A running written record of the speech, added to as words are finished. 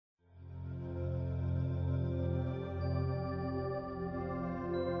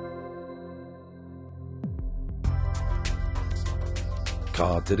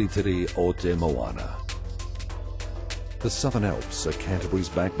Ka tiritiri o te moana. The Southern Alps are Canterbury's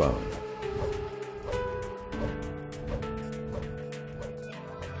backbone.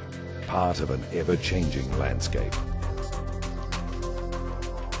 Part of an ever-changing landscape.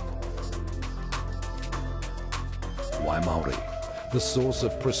 Waimauri, the source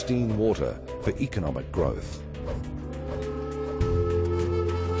of pristine water for economic growth.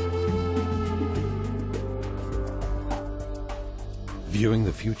 Viewing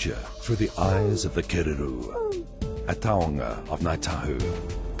the future through the eyes of the Kiriru, a taonga of Ngaitahu.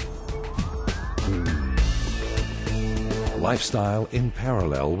 Lifestyle in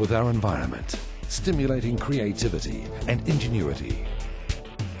parallel with our environment, stimulating creativity and ingenuity.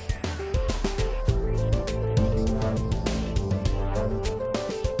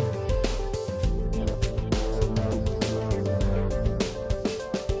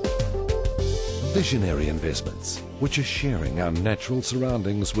 Visionary investments, which are sharing our natural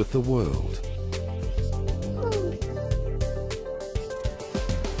surroundings with the world.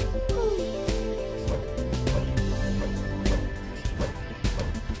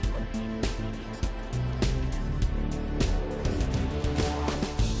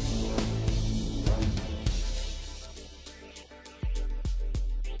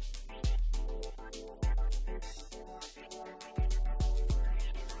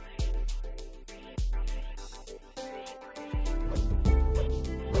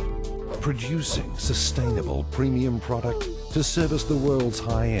 Producing sustainable premium product to service the world's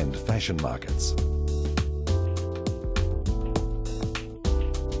high-end fashion markets.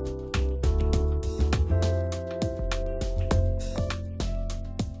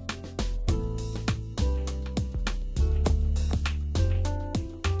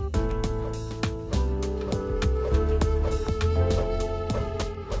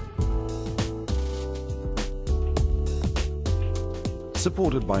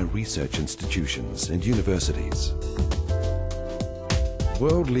 Supported by research institutions and universities.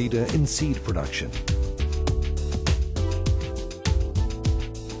 World leader in seed production.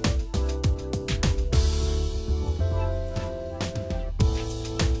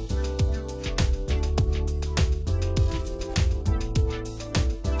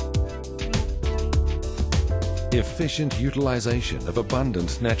 Efficient utilization of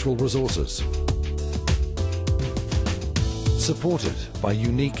abundant natural resources. Supported by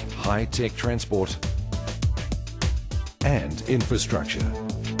unique high-tech transport and infrastructure.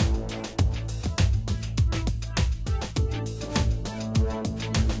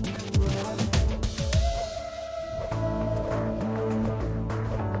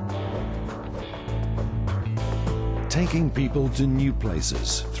 Taking people to new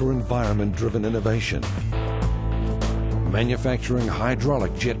places through environment-driven innovation. Manufacturing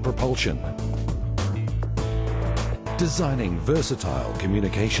hydraulic jet propulsion. Designing versatile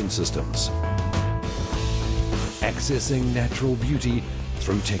communication systems. Accessing natural beauty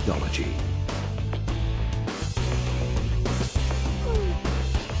through technology.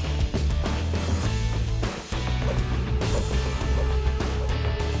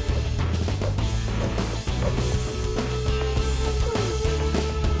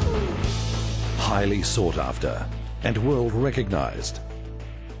 Highly sought after and world recognized.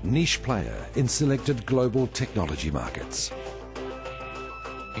 Niche player in selected global technology markets.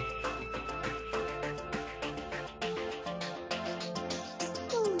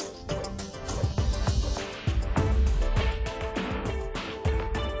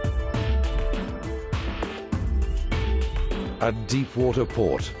 A deep-water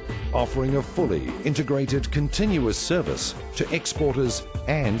port offering a fully integrated continuous service to exporters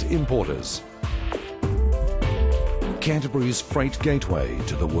and importers. Canterbury's freight gateway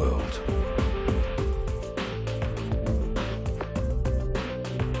to the world.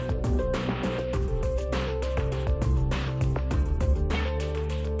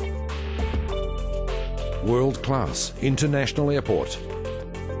 World-class international airport,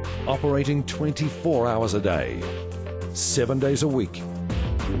 operating 24 hours a day, 7 days a week,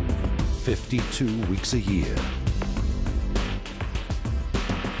 52 weeks a year.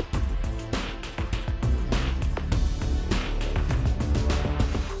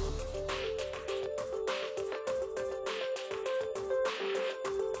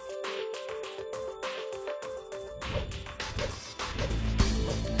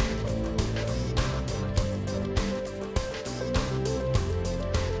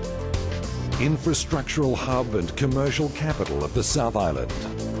 Infrastructural hub and commercial capital of the South Island.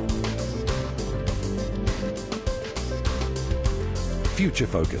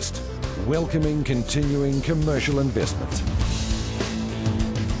 Future-focused, welcoming continuing commercial investment.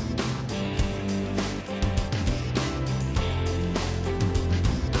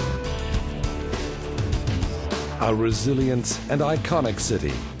 A resilient and iconic city,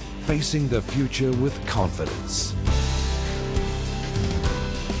 facing the future with confidence.